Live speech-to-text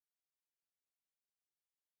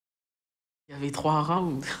Il y avait 3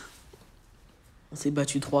 rounds. On s'est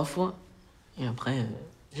battu 3 fois. Et après,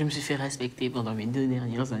 je me suis fait respecter pendant mes 2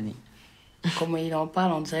 dernières années. Comment il en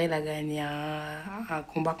parle, on dirait qu'il a gagné un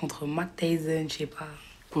combat contre Mac Tyson, je sais pas.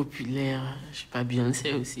 Populaire, je sais pas,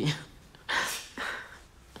 Beyoncé aussi.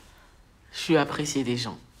 Je suis apprécié des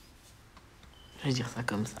gens. Je vais dire ça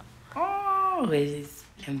comme ça. Oh, Régis,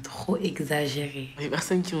 j'aime trop exagérer. Les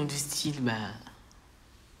personnes qui ont du style, bah...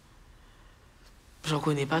 J'en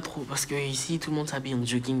connais pas trop, parce que ici, tout le monde s'habille en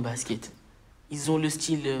jogging basket. Ils ont le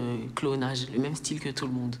style clonage, le même style que tout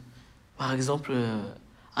le monde. Par exemple,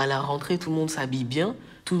 à la rentrée, tout le monde s'habille bien,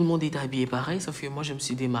 tout le monde est habillé pareil, sauf que moi, je me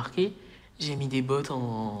suis démarqué. J'ai mis des bottes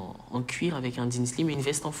en cuir avec un jean slim et une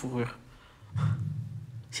veste en fourrure.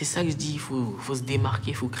 C'est ça que je dis, il faut se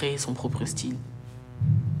démarquer, il faut créer son propre style.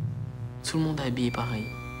 Tout le monde est habillé pareil.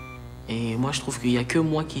 Et moi, je trouve qu'il n'y a que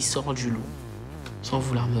moi qui sors du lot, sans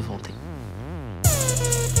vouloir me vanter.